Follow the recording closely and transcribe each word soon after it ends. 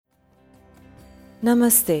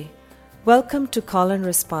Namaste. Welcome to Call and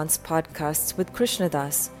Response podcasts with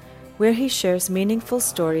Krishnadas, where he shares meaningful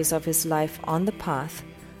stories of his life on the path,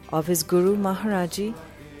 of his Guru Maharaji,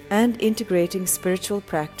 and integrating spiritual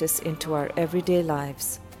practice into our everyday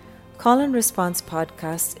lives. Call and Response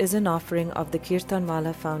podcast is an offering of the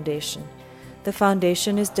Kirtanwala Foundation. The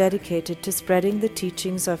foundation is dedicated to spreading the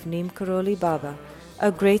teachings of Neem Karoli Baba,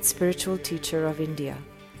 a great spiritual teacher of India.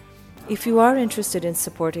 If you are interested in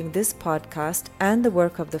supporting this podcast and the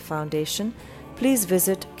work of the foundation, please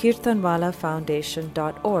visit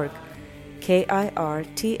kirtanwalafoundation.org,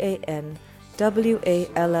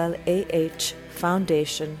 KIRTANWALLAH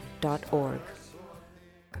foundation.org.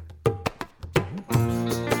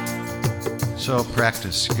 So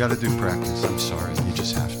practice. You got to do practice. I'm sorry. You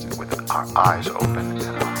just have to. With our eyes open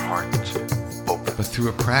and our hearts open. But through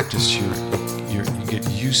a practice, you get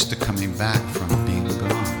used to coming back from being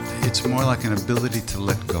gone. It's more like an ability to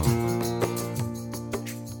let go.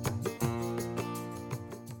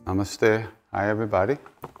 Namaste. Hi, everybody.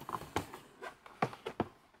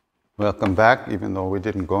 Welcome back, even though we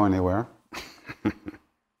didn't go anywhere.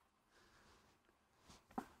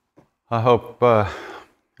 I hope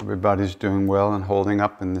everybody's doing well and holding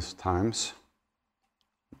up in these times,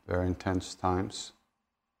 very intense times.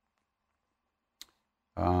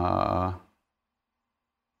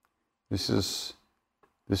 This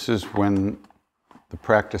is when the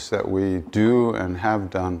practice that we do and have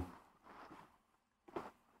done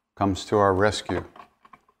comes to our rescue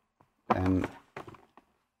and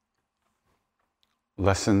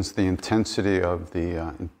lessens the intensity of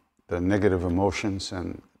the negative emotions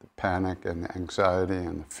and the panic and the anxiety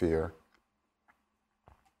and the fear.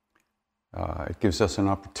 It gives us an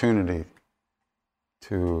opportunity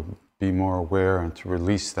to be more aware and to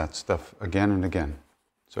release that stuff again and again,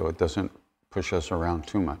 so it doesn't push us around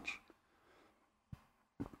too much.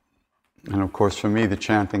 And of course, for me, the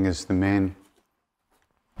chanting is the main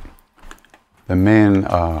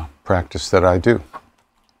practice that I do.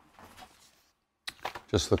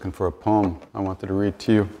 Just looking for a poem I wanted to read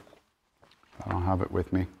to you. I don't have it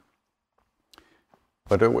with me.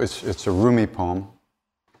 But it's a Rumi poem.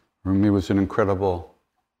 Rumi was an incredible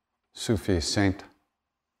Sufi saint.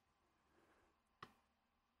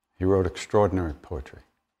 He wrote extraordinary poetry.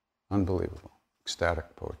 Unbelievable,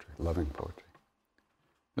 ecstatic poetry, loving poetry.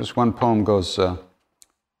 This one poem goes, so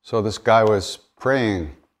this guy was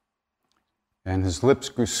praying, and his lips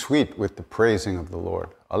grew sweet with the praising of the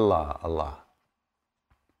Lord. Allah, Allah.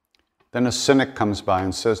 Then a cynic comes by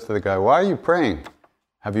and says to the guy, why are you praying?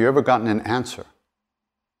 Have you ever gotten an answer?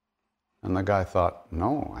 And the guy thought,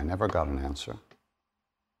 no, I never got an answer.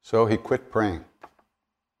 So he quit praying.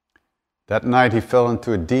 That night he fell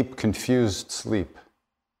into a deep, confused sleep.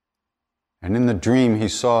 And in the dream, he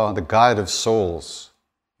saw the guide of souls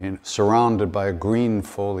surrounded by a green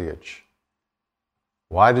foliage.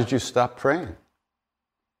 Why did you stop praying?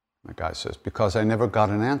 The guy says, because I never got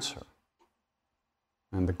an answer.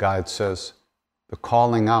 And the guide says, the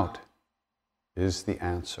calling out is the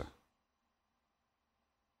answer.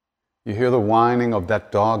 You hear the whining of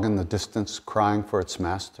that dog in the distance crying for its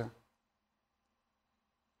master?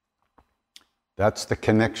 That's the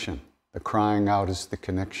connection. The crying out is the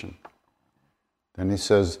connection. Then he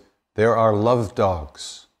says, there are love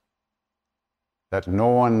dogs that no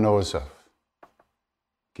one knows of.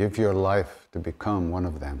 Give your life to become one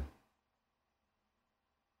of them.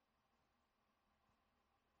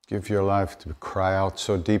 Give your life to cry out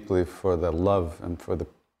so deeply for the love and for the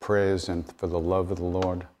praise and for the love of the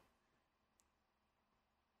Lord.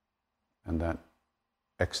 And that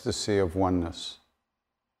ecstasy of oneness.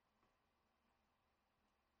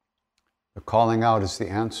 The calling out is the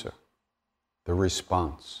answer. The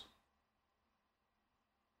response.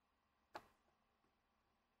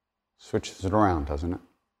 Switches it around, doesn't it?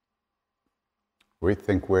 We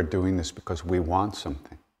think we're doing this because we want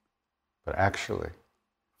something, but actually,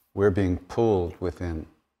 we're being pulled within.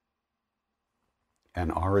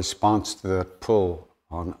 And our response to that pull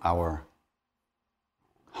on our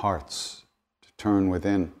hearts to turn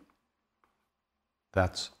within,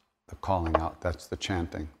 that's the calling out, that's the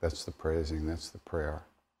chanting, that's the praising, that's the prayer.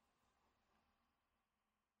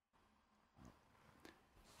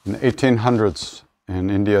 In the 1800s in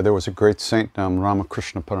India, there was a great saint named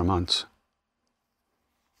Ramakrishna Paramahansa.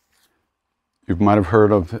 You might have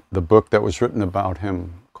heard of the book that was written about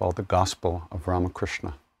him called The Gospel of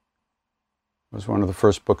Ramakrishna. It was one of the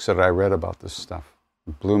first books that I read about this stuff.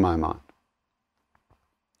 It blew my mind.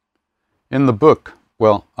 In the book,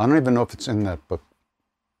 well, I don't even know if it's in that book,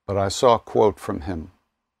 but I saw a quote from him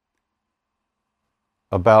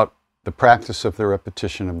about the practice of the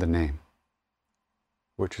repetition of the name.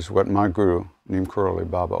 which is what my guru, Neem Karoli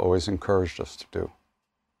Baba, always encouraged us to do.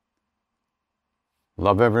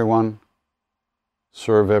 Love everyone,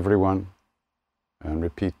 serve everyone, and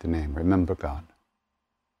repeat the name. Remember God.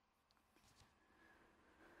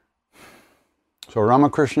 So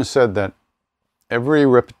Ramakrishna said that every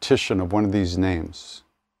repetition of one of these names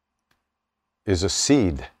is a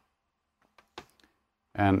seed.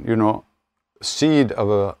 And you know, seed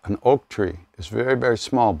of an oak tree is very, very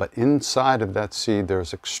small, but inside of that seed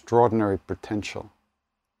there's extraordinary potential.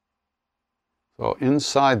 So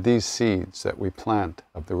inside these seeds that we plant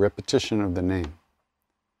of the repetition of the name,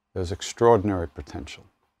 there's extraordinary potential.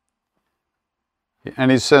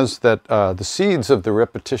 And he says that the seeds of the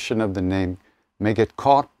repetition of the name may get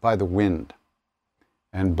caught by the wind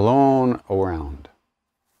and blown around.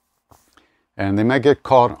 And they may get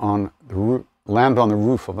caught on the roof, land on the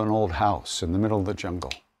roof of an old house in the middle of the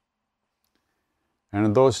jungle. And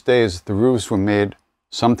in those days, the roofs were made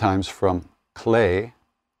sometimes from clay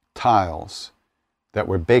tiles that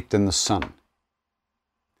were baked in the sun.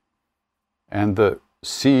 And the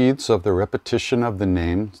seeds of the repetition of the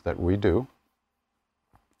names that we do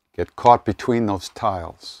get caught between those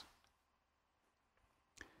tiles.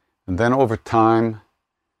 And then over time,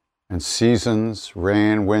 and seasons,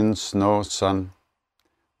 rain, wind, snow, sun,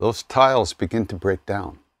 those tiles begin to break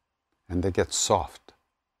down and they get soft.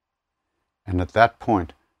 And at that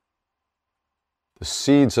point, the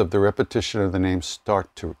seeds of the repetition of the name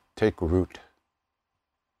start to take root.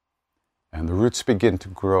 And the roots begin to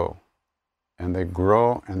grow. And they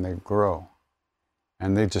grow and they grow.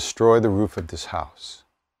 And they destroy the roof of this house.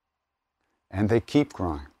 And they keep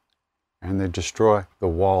growing. And they destroy the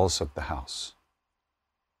walls of the house.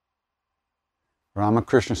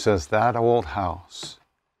 Ramakrishna says that old house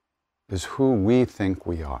is who we think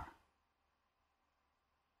we are.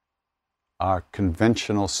 Our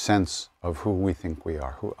conventional sense of who we think we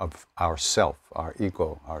are, of our self, our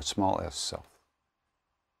ego, our small s self.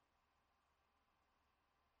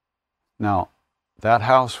 Now, that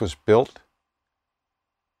house was built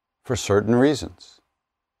for certain reasons.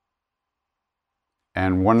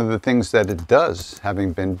 And one of the things that it does,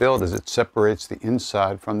 having been built, is it separates the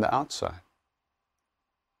inside from the outside.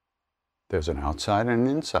 There's an outside and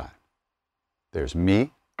an inside. There's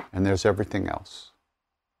me, and there's everything else.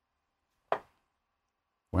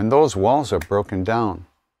 When those walls are broken down,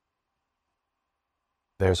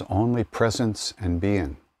 there's only presence and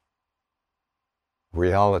being,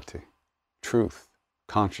 reality, truth,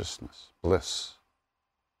 consciousness, bliss.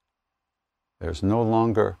 There's no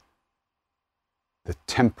longer the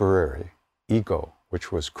temporary ego, which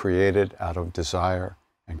was created out of desire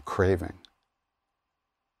and craving.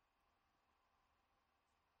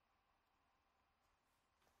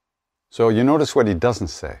 So you notice what he doesn't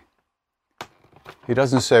say. He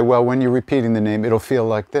doesn't say, well, when you're repeating the name, it'll feel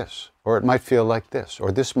like this, or it might feel like this,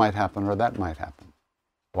 or this might happen, or that might happen.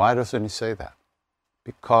 Why doesn't he say that?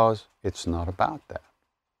 Because it's not about that.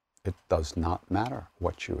 It does not matter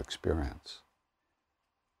what you experience.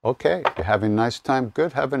 Okay, you're having a nice time?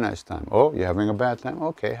 Good, have a nice time. Oh, you're having a bad time?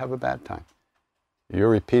 Okay, have a bad time. You're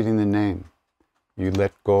repeating the name. You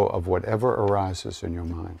let go of whatever arises in your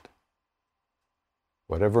mind.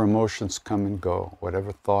 Whatever emotions come and go,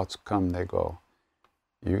 whatever thoughts come, they go.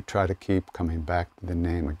 You try to keep coming back to the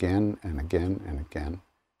name again and again and again.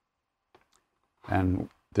 And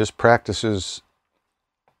this practice is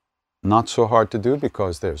not so hard to do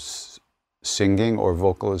because there's singing or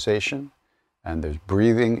vocalization, and there's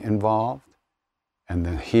breathing involved, and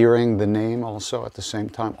then hearing the name also at the same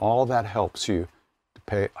time. All that helps you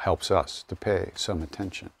helps us to pay some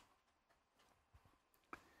attention.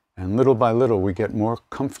 And little by little, we get more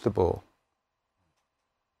comfortable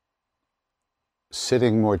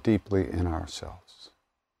sitting more deeply in ourselves,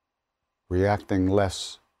 reacting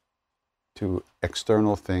less to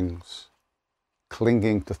external things,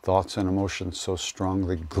 clinging to thoughts and emotions so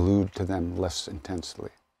strongly, glued to them less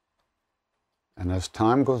intensely. And as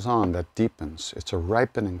time goes on, that deepens. It's a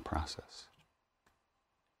ripening process.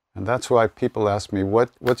 And that's why people ask me,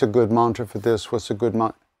 what's a good mantra for this? What's a good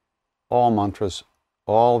mantra? All mantras,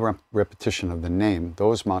 all repetition of the name,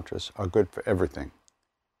 those mantras are good for everything.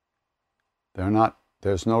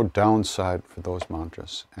 There's no downside for those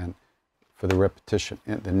mantras and for the repetition,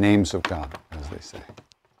 the names of God, as they say.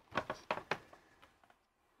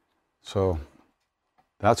 So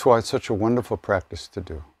that's why it's such a wonderful practice to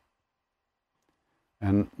do.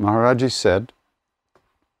 And Maharaji said,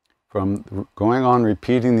 from going on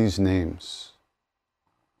repeating these names,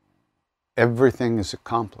 everything is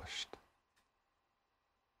accomplished.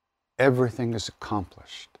 Everything is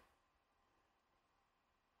accomplished.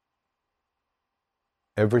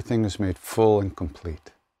 everything is made full and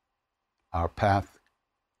complete. Our path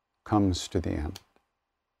comes to the end.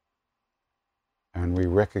 And we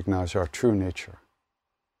recognize our true nature.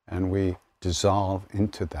 And we dissolve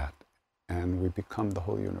into that. And we become the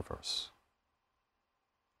whole universe.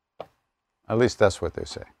 At least that's what they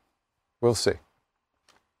say. We'll see.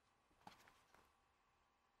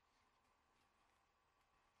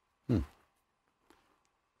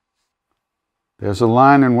 There's a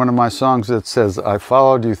line in one of my songs that says, I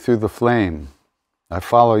followed you through the flame. I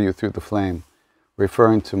follow you through the flame,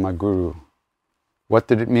 referring to my guru. What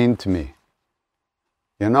did it mean to me?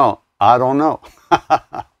 You know, I don't know.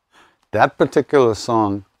 That particular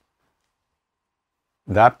song,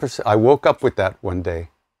 I woke up with that one day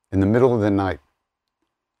in the middle of the night.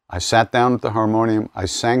 I sat down at the harmonium, I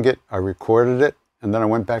sang it, I recorded it, and then I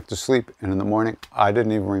went back to sleep. And in the morning, I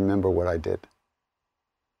didn't even remember what I did.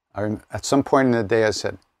 At some point in the day, I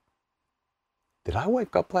said, did I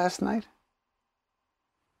wake up last night?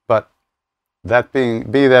 But that be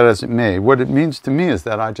that as it may, what it means to me is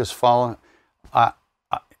that I just follow,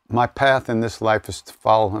 my path in this life is to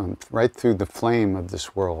follow him right through the flame of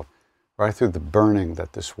this world, right through the burning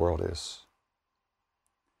that this world is.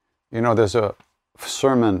 You know, there's a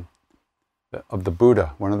sermon of the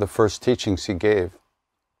Buddha, one of the first teachings he gave.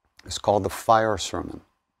 It's called the Fire Sermon.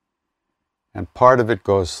 And part of it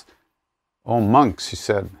goes, "Oh monks," he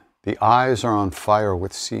said, "the eyes are on fire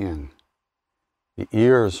with seeing. The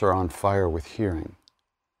ears are on fire with hearing.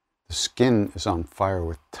 The skin is on fire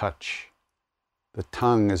with touch. The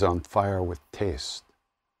tongue is on fire with taste."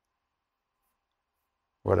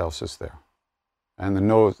 What else is there? And the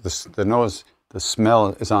nose, the smell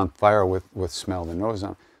is on fire with smell. The nose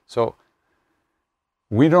on. So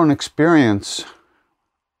we don't experience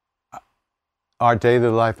our daily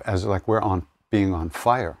life as like we're being on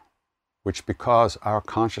fire, which because our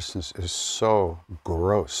consciousness is so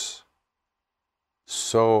gross,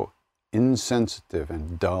 so insensitive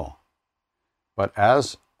and dull. But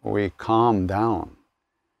as we calm down,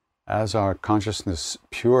 as our consciousness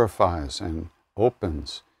purifies and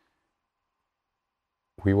opens,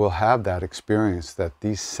 we will have that experience that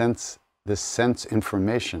this sense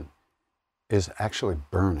information is actually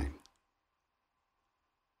burning.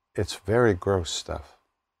 It's very gross stuff.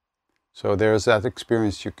 So there's that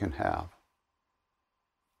experience you can have.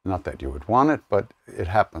 Not that you would want it, but it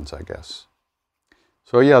happens, I guess.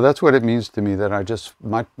 So yeah, that's what it means to me, that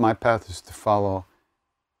my path is to follow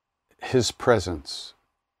his presence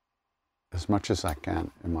as much as I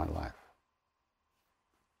can in my life.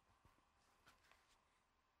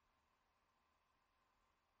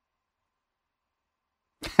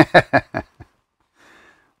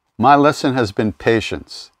 My lesson has been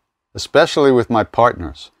patience, especially with my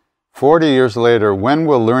partners. 40 years later, when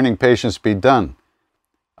will learning patience be done?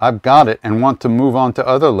 I've got it and want to move on to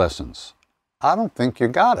other lessons. I don't think you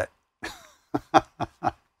got it.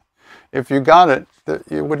 If you got it,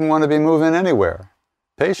 you wouldn't want to be moving anywhere.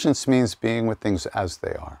 Patience means being with things as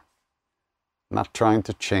they are, not trying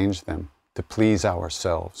to change them to please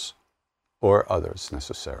ourselves or others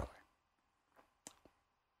necessarily.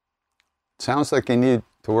 It sounds like you need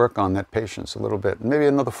to work on that patience a little bit, maybe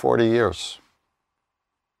another 40 years.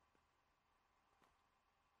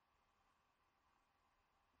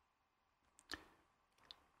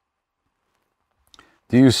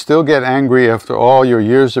 Do you still get angry after all your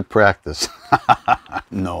years of practice?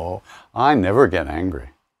 No, I never get angry.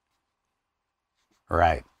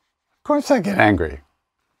 Right. Of course I get angry.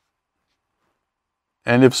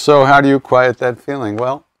 And if so, how do you quiet that feeling?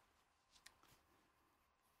 Well,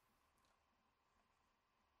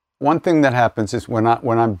 one thing that happens is when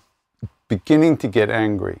I'm beginning to get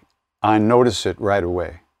angry, I notice it right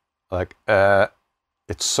away. Like,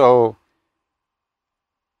 it's so...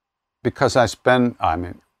 Because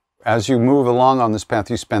as you move along on this path,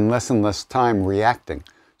 you spend less and less time reacting.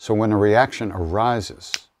 So when a reaction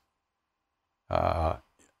arises,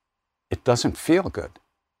 it doesn't feel good.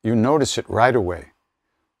 You notice it right away.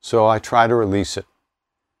 So I try to release it.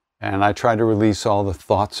 And I try to release all the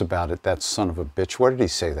thoughts about it. That son of a bitch, what did he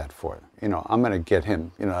say that for? You know, I'm going to get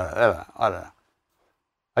him. You know,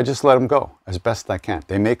 I just let them go as best I can.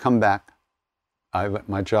 They may come back.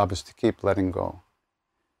 My job is to keep letting go.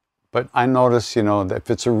 But I notice, you know, that if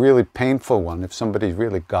it's a really painful one, if somebody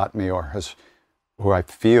really got me or I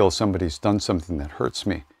feel somebody's done something that hurts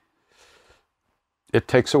me, it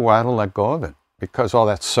takes a while to let go of it because all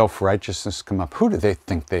that self-righteousness come up. Who do they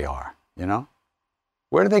think they are, you know?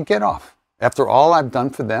 Where do they get off? After all I've done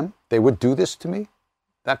for them, they would do this to me?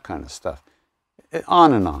 That kind of stuff.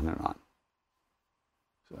 On and on and on.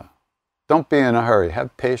 So, don't be in a hurry.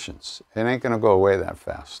 Have patience. It ain't going to go away that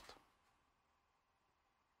fast.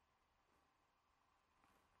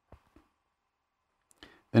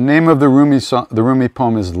 The name of the Rumi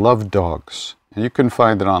poem is Love Dogs, and you can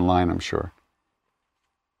find it online, I'm sure.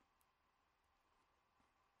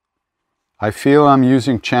 I feel I'm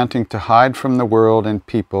using chanting to hide from the world and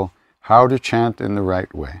people how to chant in the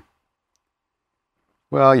right way.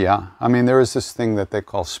 Well, yeah, I mean, there is this thing that they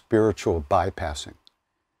call spiritual bypassing,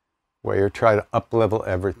 where you try to up-level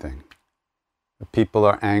everything. If people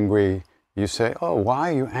are angry, you say, oh, why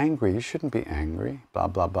are you angry? You shouldn't be angry, blah,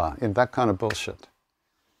 blah, blah, and that kind of bullshit.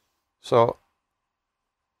 So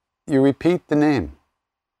you repeat the name,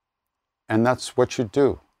 and that's what you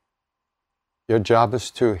do. Your job is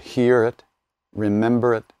to hear it,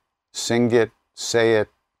 remember it, sing it, say it,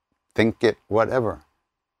 think it, whatever.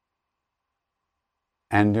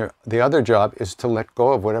 And the other job is to let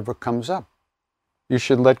go of whatever comes up. You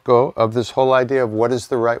should let go of this whole idea of what is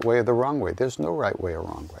the right way or the wrong way. There's no right way or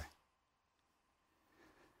wrong way.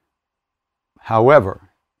 However,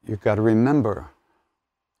 you've got to remember,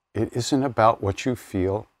 it isn't about what you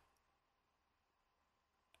feel,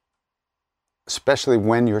 especially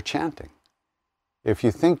when you're chanting. If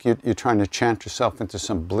you think you're trying to chant yourself into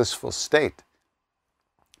some blissful state,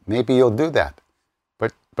 maybe you'll do that,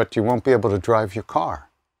 but you won't be able to drive your car.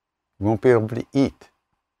 You won't be able to eat.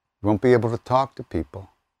 You won't be able to talk to people.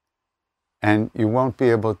 And you won't be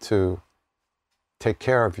able to take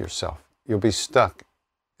care of yourself. You'll be stuck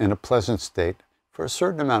in a pleasant state for a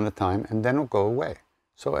certain amount of time, and then it'll go away.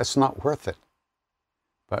 So it's not worth it.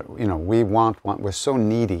 But, you know, we're so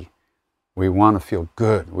needy. We want to feel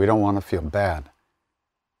good. We don't want to feel bad.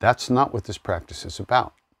 That's not what this practice is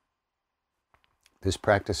about. This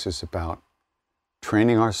practice is about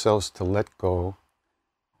training ourselves to let go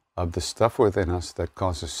of the stuff within us that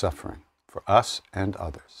causes suffering for us and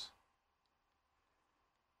others.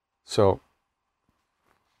 So,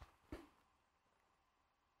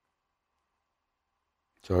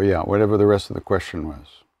 yeah, whatever the rest of the question was.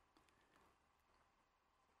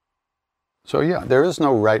 So yeah, there is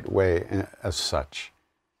no right way as such.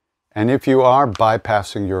 And if you are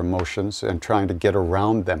bypassing your emotions and trying to get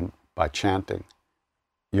around them by chanting,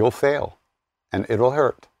 you'll fail and it'll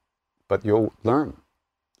hurt, but you'll learn.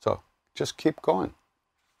 So just keep going.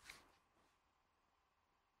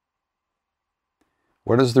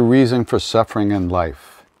 What is the reason for suffering in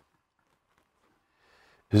life?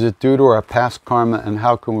 Is it due to our past karma, and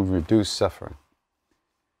how can we reduce suffering?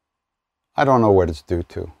 I don't know what it's due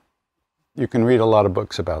to. You can read a lot of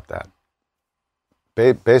books about that.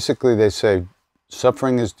 Basically, they say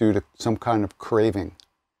suffering is due to some kind of craving.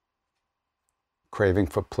 Craving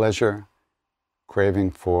for pleasure,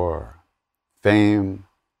 craving for fame,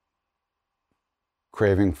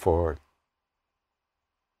 craving for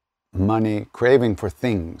money, craving for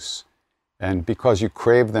things. And because you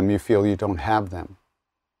crave them, you feel you don't have them.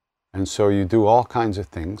 And so you do all kinds of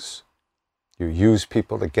things. You use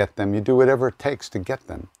people to get them. You do whatever it takes to get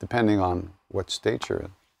them, depending on what state you're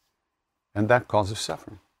in. And that causes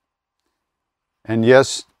suffering. And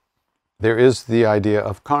yes, there is the idea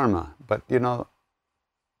of karma, but you know,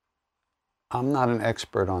 I'm not an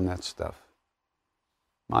expert on that stuff.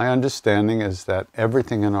 My understanding is that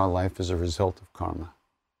everything in our life is a result of karma.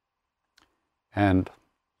 And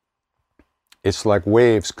it's like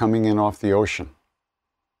waves coming in off the ocean.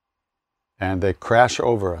 And they crash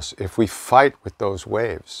over us. If we fight with those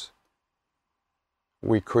waves,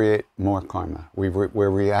 we create more karma. We're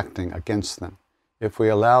reacting against them. If we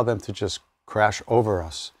allow them to just crash over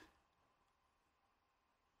us,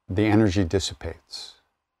 the energy dissipates.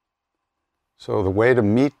 So the way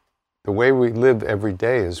we live every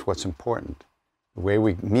day is what's important. The way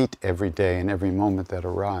we meet every day and every moment that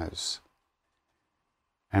arises.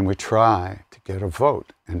 And we try to get a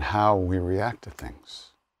vote in how we react to things.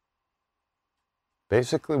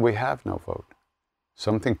 Basically, we have no vote.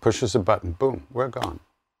 Something pushes a button, boom, we're gone.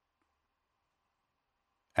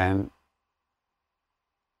 And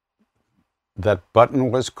that button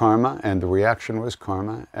was karma, and the reaction was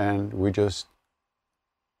karma, and we just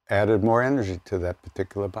added more energy to that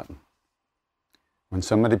particular button. When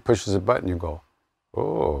somebody pushes a button, you go,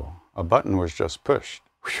 oh, a button was just pushed.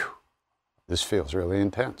 Whew, this feels really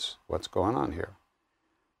intense. What's going on here?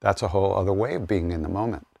 That's a whole other way of being in the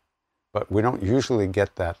moment. But we don't usually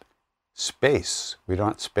get that space. We're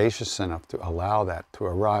not spacious enough to allow that to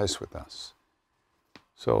arise with us.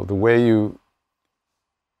 So the way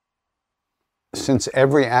since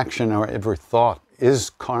every action or every thought is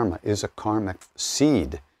karma, is a karmic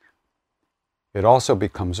seed, it also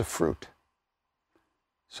becomes a fruit.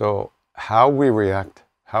 So how we react,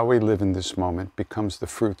 how we live in this moment becomes the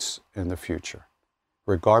fruits in the future,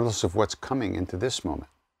 regardless of what's coming into this moment.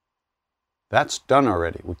 That's done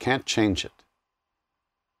already. We can't change it.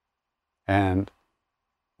 And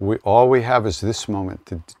all we have is this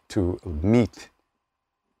moment to meet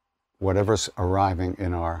whatever's arriving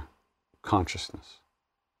in our consciousness.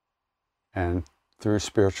 And through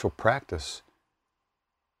spiritual practice,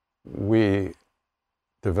 we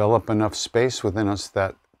develop enough space within us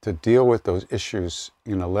that to deal with those issues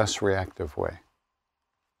in a less reactive way.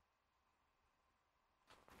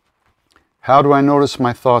 How do I notice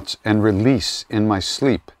my thoughts and release in my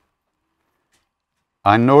sleep?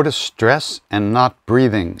 I notice stress and not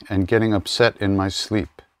breathing and getting upset in my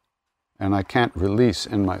sleep, and I can't release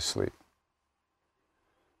in my sleep.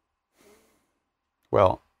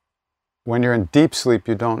 Well, when you're in deep sleep,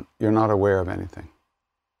 you're not aware of anything.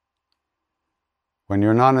 When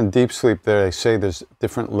you're not in deep sleep, they say there's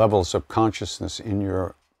different levels of consciousness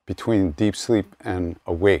between deep sleep and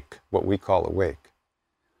awake, what we call awake.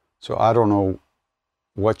 So I don't know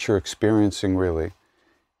what you're experiencing really.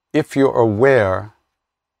 If you're aware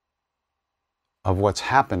of what's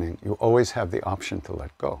happening, you always have the option to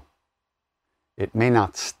let go. It may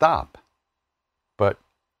not stop, but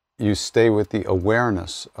you stay with the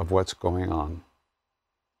awareness of what's going on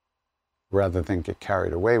rather than get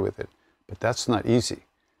carried away with it. But that's not easy.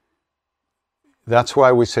 That's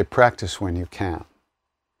why we say practice when you can.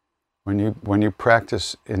 When you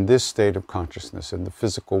practice in this state of consciousness, in the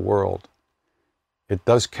physical world, it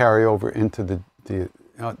does carry over into the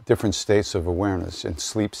different states of awareness, in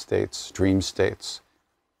sleep states, dream states.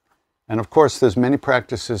 And of course, there's many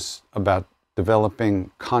practices about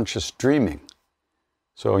developing conscious dreaming.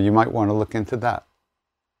 So you might want to look into that.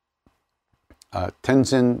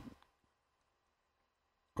 Tenzin,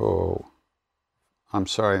 I'm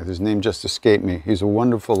sorry, his name just escaped me. He's a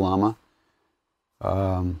wonderful Lama,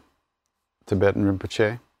 Tibetan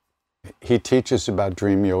Rinpoche. He teaches about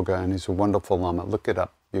dream yoga, and he's a wonderful Lama. Look it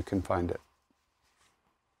up, you can find it.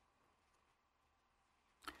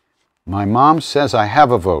 My mom says I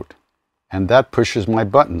have a vote, and that pushes my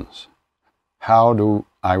buttons. How do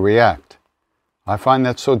I react? I find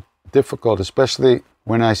that so difficult, especially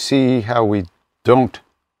when I see how we don't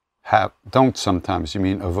sometimes. You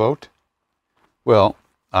mean a vote? Well,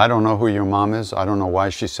 I don't know who your mom is. I don't know why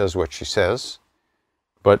she says what she says.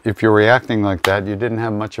 But if you're reacting like that, you didn't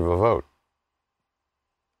have much of a vote.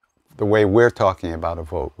 The way we're talking about a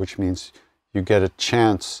vote, which means you get a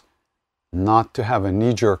chance not to have a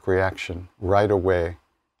knee-jerk reaction right away,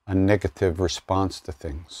 a negative response to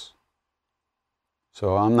things.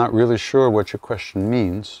 So I'm not really sure what your question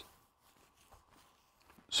means.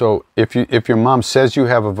 So if your mom says you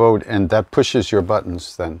have a vote and that pushes your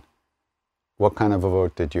buttons, then what kind of a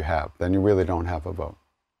vote did you have? Then you really don't have a vote.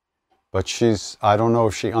 But I don't know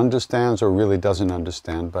if she understands or really doesn't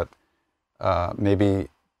understand, but maybe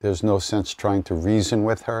there's no sense trying to reason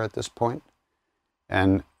with her at this point.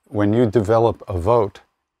 And when you develop a vote,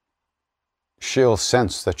 she'll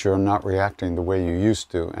sense that you're not reacting the way you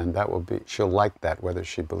used to, and she'll like that, whether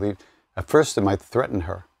she believes. At first, it might threaten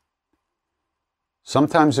her.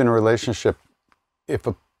 Sometimes in a relationship, if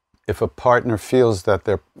a partner feels that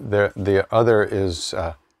the other is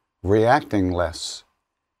reacting less,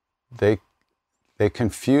 they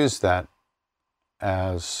confuse that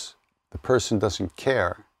as the person doesn't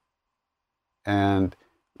care, and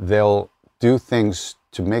they'll do things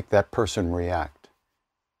to make that person react.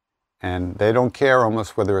 And they don't care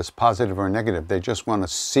almost whether it's positive or negative. They just want to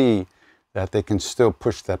see that they can still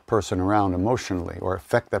push that person around emotionally or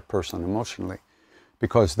affect that person emotionally,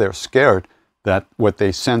 because they're scared that what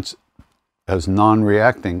they sense as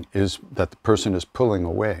non-reacting is that the person is pulling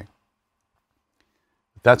away.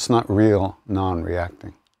 That's not real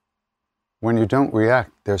non-reacting. When you don't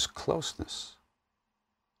react, there's closeness,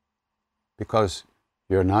 because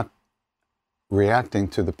you're not reacting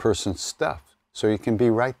to the person's stuff. So you can be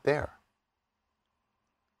right there.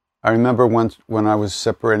 I remember once when I was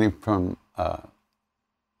separating from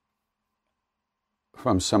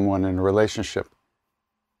someone in a relationship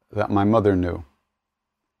that my mother knew.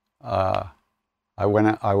 I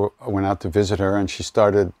went out to visit her, and she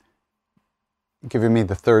started giving me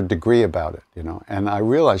the third degree about it, And I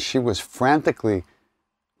realized she was frantically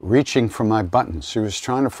reaching for my buttons. She was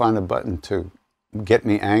trying to find a button to get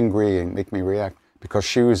me angry and make me react, because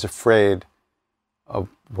she was afraid of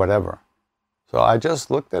whatever. So I just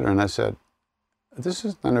looked at her and I said, this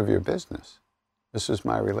is none of your business. This is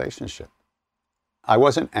my relationship. I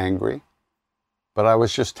wasn't angry, but I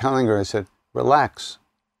was just telling her, I said, relax.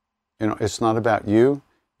 It's not about you.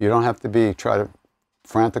 You don't have to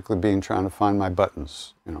frantically trying to find my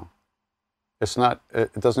buttons,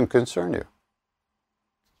 it doesn't concern you.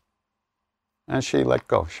 And she let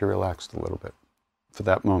go. She relaxed a little bit, for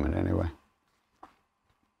that moment anyway.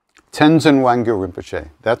 Tenzin Wangyal Rinpoche.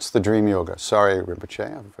 That's the dream yoga. Sorry,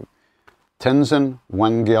 Rinpoche. Tenzin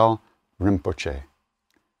Wangyal Rinpoche.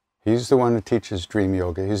 He's the one who teaches dream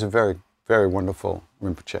yoga. He's a very, very wonderful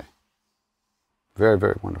Rinpoche. Very,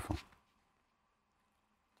 very wonderful.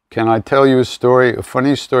 Can I tell you a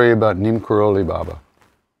funny story about Neem Karoli Baba?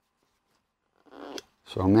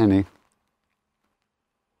 So many.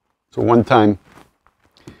 So one time,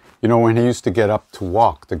 when he used to get up to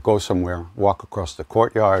walk, to go somewhere, walk across the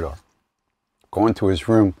courtyard or go into his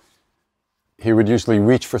room, he would usually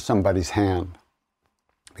reach for somebody's hand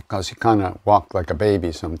because he kind of walked like a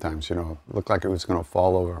baby sometimes, looked like it was going to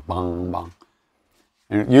fall over, bang, bang.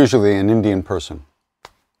 And usually an Indian person.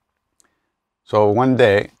 So one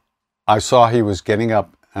day, I saw he was getting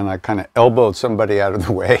up and I kind of elbowed somebody out of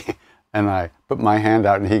the way and I put my hand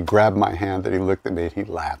out and he grabbed my hand and he looked at me and he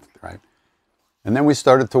laughed, right? And then we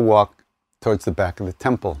started to walk towards the back of the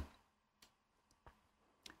temple.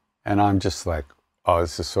 And I'm just like, oh,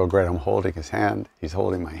 this is so great. I'm holding his hand. He's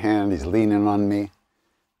holding my hand. He's leaning on me,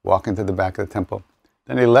 walking to the back of the temple.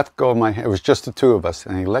 Then he let go of my hand. It was just the two of us.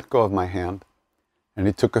 And he let go of my hand and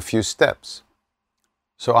he took a few steps.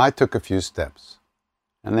 So I took a few steps.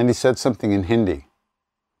 And then he said something in Hindi.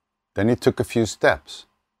 Then he took a few steps.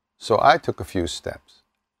 So I took a few steps.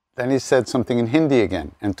 Then he said something in Hindi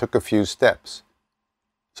again and took a few steps.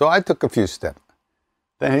 So I took a few steps.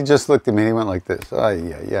 Then he just looked at me and he went like this.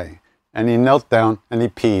 Ay, ay, ay. And he knelt down and he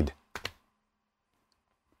peed.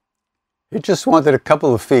 He just wanted a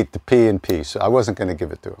couple of feet to pee in peace. So I wasn't going to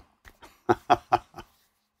give it to him.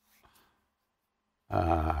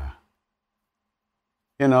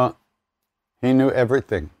 He knew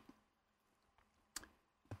everything.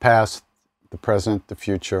 The past, the present, the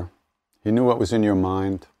future. He knew what was in your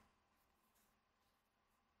mind.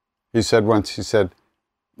 He said once,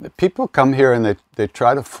 people come here and they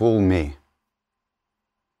try to fool me.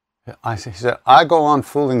 He said, I go on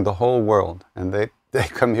fooling the whole world and they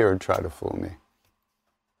come here and try to fool me.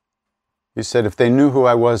 He said, if they knew who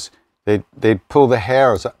I was, they'd pull the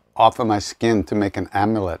hairs off of my skin to make an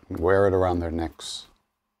amulet and wear it around their necks.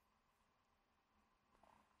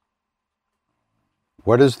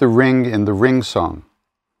 What is the ring in the ring song?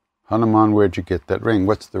 Hanuman, where'd you get that ring?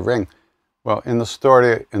 What's the ring? Well, in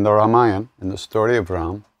the Ramayana, in the story of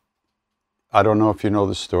Ram, I don't know if you know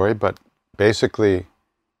the story, but basically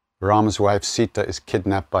Ram's wife Sita is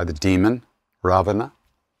kidnapped by the demon, Ravana,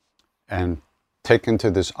 and taken to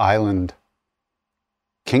this island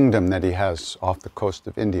kingdom that he has off the coast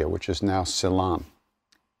of India, which is now Ceylon,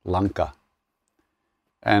 Lanka.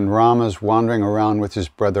 And Ram is wandering around with his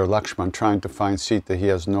brother Lakshman trying to find Sita. He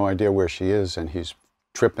has no idea where she is and he's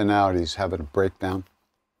tripping out, he's having a breakdown.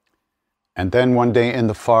 And then one day in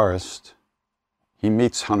the forest, he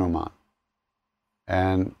meets Hanuman.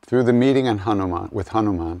 And through the meeting with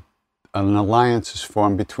Hanuman, an alliance is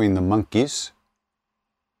formed between the monkeys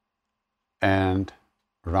and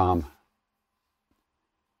Ram.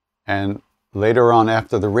 And later on,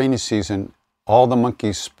 after the rainy season, all the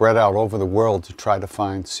monkeys spread out over the world to try to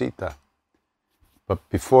find Sita. But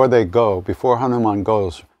before Hanuman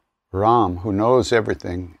goes, Ram, who knows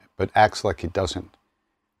everything but acts like he doesn't,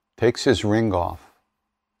 takes his ring off,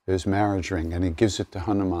 his marriage ring, and he gives it to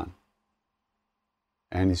Hanuman.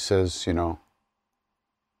 And he says,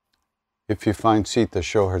 if you find Sita,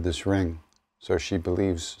 show her this ring, so she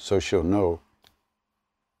believes, so she'll know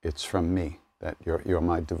it's from me, that you're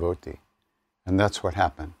my devotee. And that's what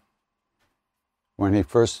happened. When he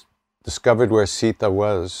first discovered where Sita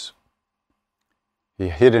was, he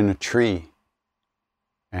hid in a tree,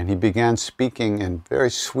 and he began speaking in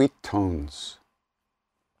very sweet tones,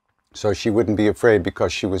 so she wouldn't be afraid,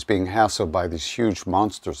 because she was being hassled by these huge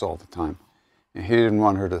monsters all the time. And he didn't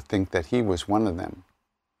want her to think that he was one of them.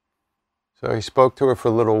 So he spoke to her for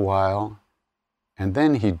a little while, and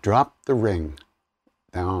then he dropped the ring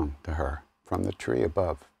down to her from the tree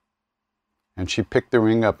above. And she picked the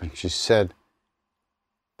ring up and she said,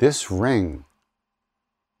 this ring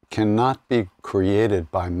cannot be created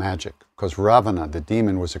by magic, because Ravana, the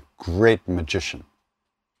demon, was a great magician.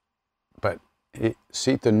 But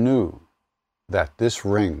Sita knew that this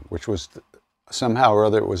ring, which was somehow or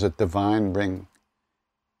other, it was a divine ring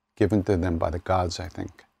given to them by the gods, I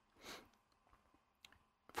think,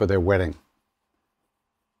 for their wedding.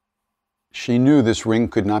 She knew this ring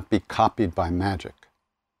could not be copied by magic.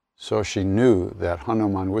 So she knew that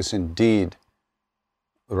Hanuman was indeed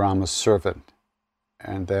Rama's servant.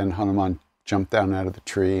 And then Hanuman jumped down out of the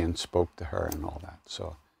tree and spoke to her and all that.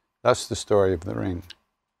 So that's the story of the ring.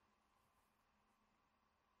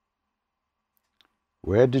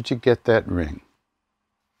 Where did you get that ring?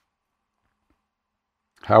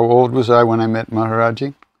 How old was I when I met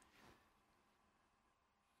Maharaji?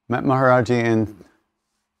 Met Maharaji in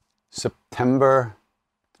September,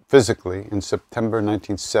 physically, in September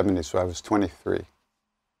 1970, so I was 23.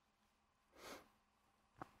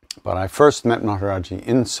 But I first met Maharaji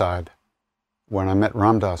inside when I met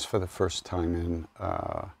Ram Dass for the first time in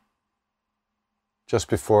just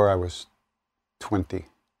before I was 20,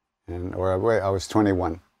 I was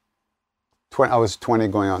 21. I was 20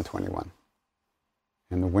 going on 21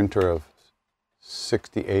 in the winter of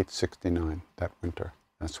 68, 69, that winter.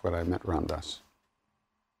 That's when I met Ram Dass.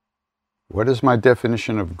 What is my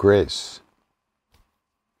definition of grace?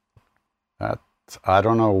 That, I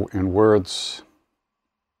don't know, in words.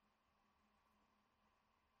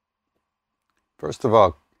 First of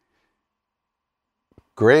all,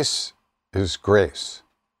 grace is grace.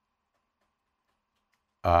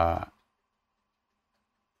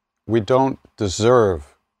 We don't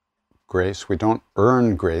deserve grace. We don't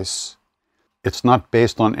earn grace. It's not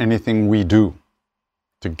based on anything we do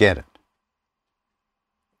to get it.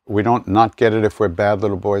 We don't not get it if we're bad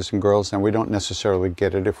little boys and girls, and we don't necessarily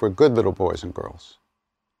get it if we're good little boys and girls.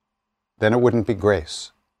 Then it wouldn't be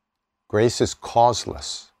grace. Grace is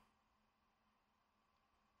causeless.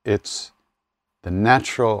 It's the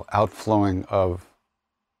natural outflowing of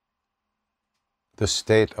the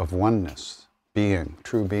state of oneness, being,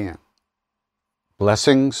 true being.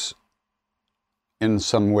 Blessings in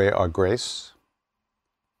some way are grace,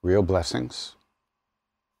 real blessings.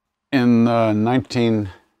 In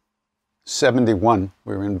 1971,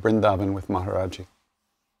 we were in Vrindavan with Maharaji,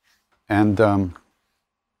 and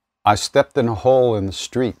I stepped in a hole in the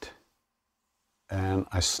street, and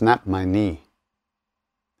I snapped my knee.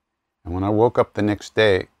 And when I woke up the next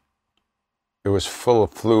day, it was full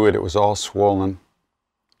of fluid, it was all swollen,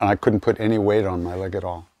 and I couldn't put any weight on my leg at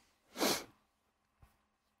all.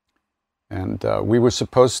 And we weren't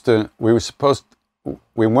supposed to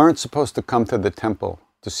come to the temple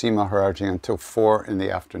to see Maharaji until 4 in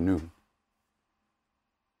the afternoon.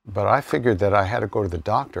 But I figured that I had to go to the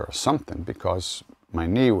doctor or something because my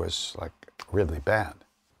knee was like really bad.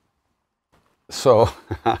 So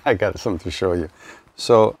I got something to show you.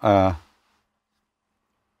 So,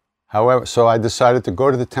 so I decided to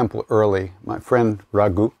go to the temple early. My friend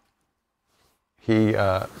Raghu, he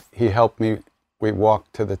helped me. We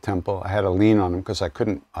walked to the temple. I had to lean on him because I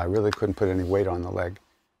really couldn't put any weight on the leg.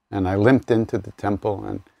 And I limped into the temple,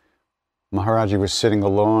 and Maharaji was sitting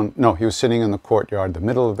alone. No, he was sitting in the courtyard, the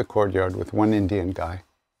middle of the courtyard, with one Indian guy.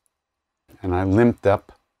 And I limped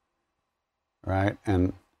up, right?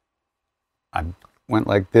 And I went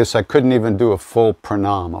like this. I couldn't even do a full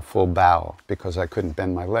pranam, a full bow, because I couldn't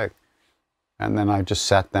bend my leg. And then I just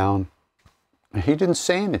sat down, and he didn't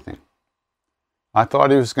say anything. I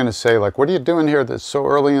thought he was going to say, like, what are you doing here that's so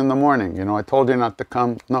early in the morning? You know, I told you not to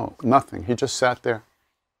come. No, nothing. He just sat there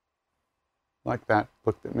like that,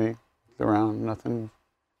 looked at me, looked around, nothing.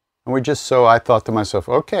 And I thought to myself,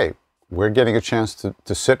 okay, we're getting a chance to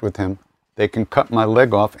sit with him. They can cut my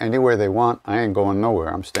leg off anywhere they want. I ain't going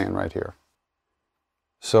nowhere. I'm staying right here.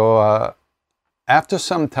 So after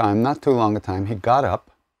some time, not too long a time, he got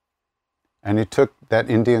up and he took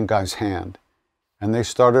that Indian guy's hand and they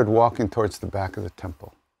started walking towards the back of the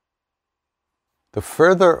temple. The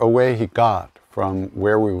further away he got from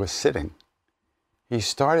where we were sitting, he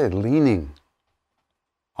started leaning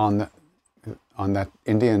on that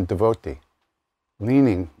Indian devotee,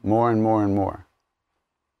 leaning more and more and more.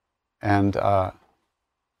 And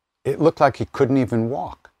it looked like he couldn't even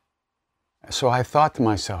walk. So I thought to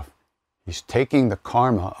myself, he's taking the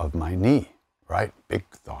karma of my knee, right? Big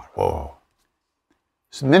thought, whoa.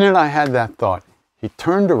 So the minute I had that thought, he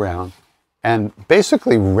turned around and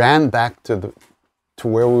basically ran back to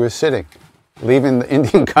where we were sitting, leaving the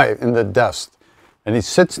Indian guy in the dust. And he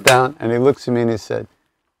sits down and he looks at me and he said,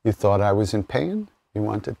 you thought I was in pain? You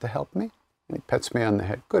wanted to help me? And he pets me on the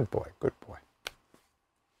head. Good boy, good boy.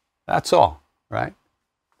 That's all, right?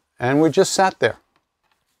 And we just sat there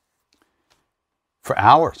for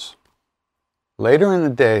hours. Later in the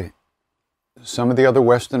day, some of the other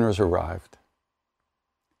Westerners arrived.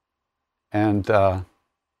 And Girija,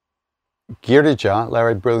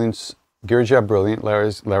 Girija Brilliant,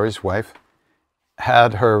 Larry's wife,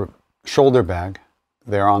 had her shoulder bag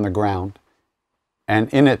there on the ground,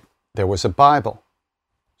 and in it there was a Bible.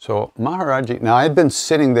 So Maharaji, now I had been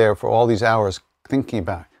sitting there for all these hours thinking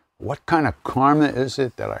about, what kind of karma is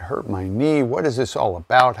it that I hurt my knee? What is this all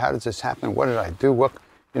about? How does this happen? What did I do? What,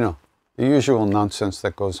 the usual nonsense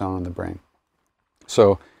that goes on in the brain.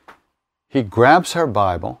 So he grabs her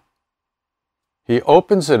Bible, he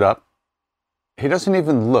opens it up, he doesn't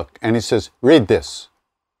even look, and he says, read this.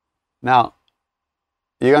 Now,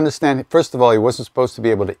 you understand, first of all, he wasn't supposed to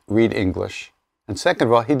be able to read English, And second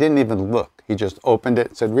of all, he didn't even look. He just opened it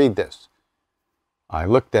and said, read this. I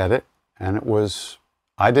looked at it, and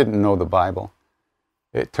I didn't know the Bible.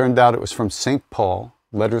 It turned out it was from St. Paul,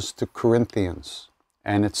 Letters to Corinthians.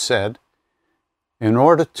 And it said, in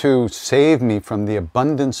order to save me from the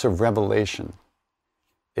abundance of revelation,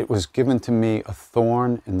 it was given to me a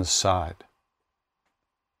thorn in the side.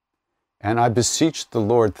 And I beseeched the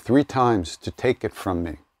Lord 3 times to take it from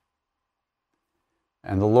me.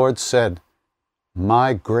 And the Lord said,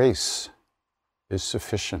 my grace is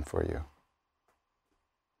sufficient for you.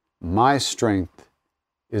 My strength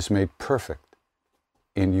is made perfect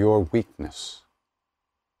in your weakness.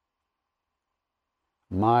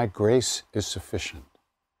 My grace is sufficient.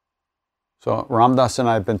 So Ram Dass and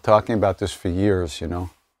I have been talking about this for years,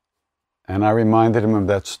 And I reminded him of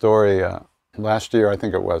that story last year, I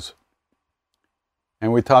think it was.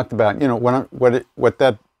 And we talked about, what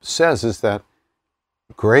that says is that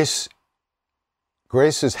grace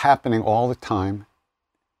is happening all the time,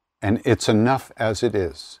 and it's enough as it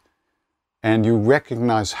is. And you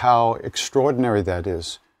recognize how extraordinary that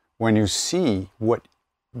is when you see what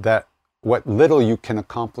little you can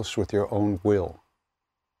accomplish with your own will.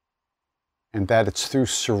 And that it's through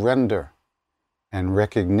surrender and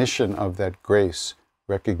recognition of that grace,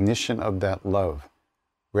 recognition of that love,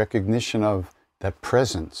 recognition of that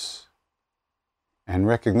presence, and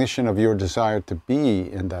recognition of your desire to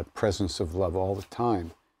be in that presence of love all the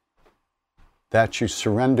time, that you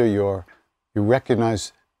surrender you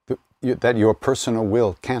recognize that your personal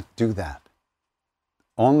will can't do that.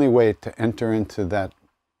 Only way to enter into that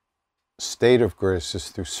state of grace is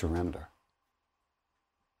through surrender.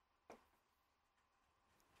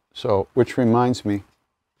 So, which reminds me,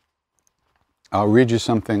 I'll read you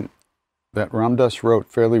something that Ram Dass wrote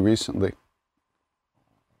fairly recently.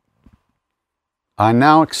 I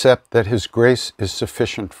now accept that His grace is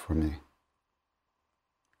sufficient for me.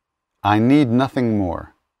 I need nothing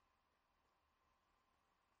more.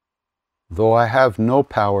 Though I have no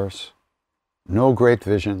powers, no great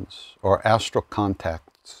visions or astral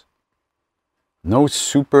contacts, no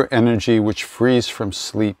super energy which frees from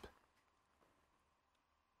sleep,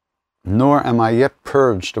 nor am I yet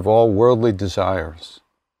purged of all worldly desires,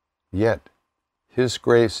 yet His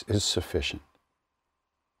grace is sufficient,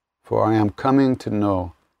 for I am coming to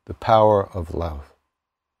know the power of love.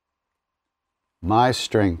 My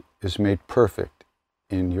strength is made perfect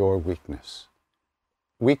in your weakness.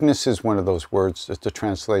 Weakness is one of those words, it's a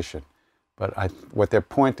translation, but what they're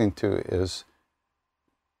pointing to is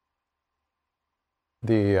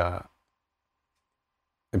the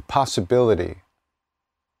impossibility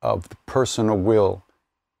of the personal will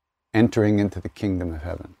entering into the kingdom of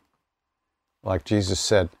heaven. Like Jesus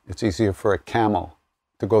said, it's easier for a camel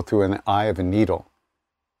to go through an eye of a needle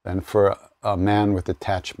than for a man with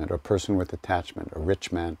attachment, or a person with attachment, a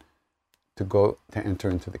rich man, to enter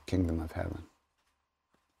into the kingdom of heaven.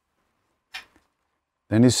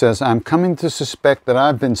 Then he says, I'm coming to suspect that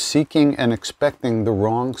I've been seeking and expecting the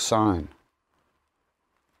wrong sign,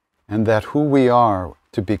 and that who we are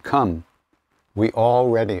to become, we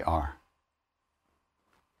already are.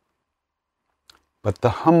 But the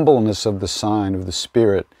humbleness of the sign of the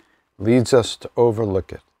Spirit leads us to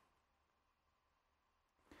overlook it.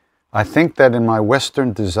 I think that in my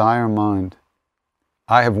Western desire mind,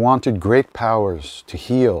 I have wanted great powers to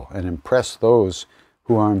heal and impress those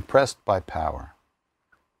who are impressed by power.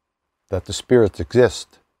 That the Spirit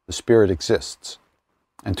exists,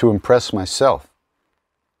 and to impress myself.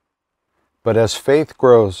 But as faith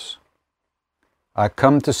grows, I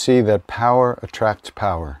come to see that power attracts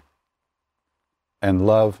power, and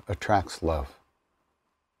love attracts love.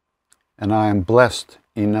 And I am blessed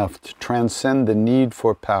enough to transcend the need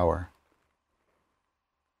for power.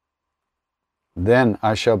 Then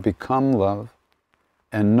I shall become love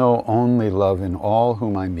and know only love in all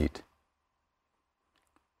whom I meet.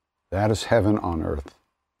 That is heaven on earth.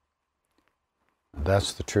 And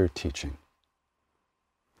that's the true teaching.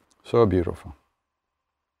 So beautiful.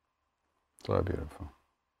 So beautiful.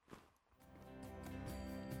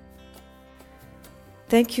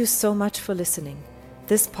 Thank you so much for listening.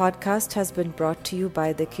 This podcast has been brought to you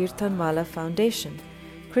by the Kirtanwala Foundation.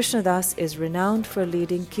 Krishna Das is renowned for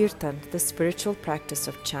leading kirtan, the spiritual practice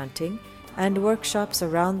of chanting, and workshops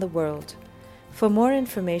around the world. For more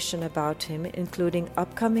information about him, including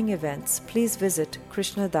upcoming events, please visit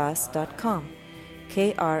krishnadas.com,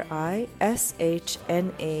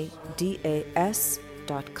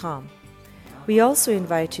 KRISHNADAS.com. We also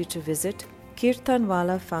invite you to visit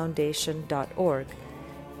kirtanwalafoundation.org,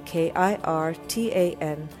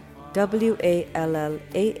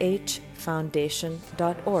 KIRTANWALLAH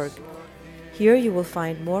foundation.org. Here you will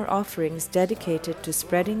find more offerings dedicated to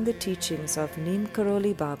spreading the teachings of Neem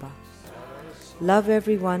Karoli Baba. Love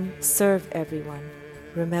everyone, serve everyone.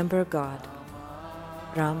 Remember God.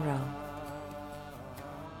 Ram Ram.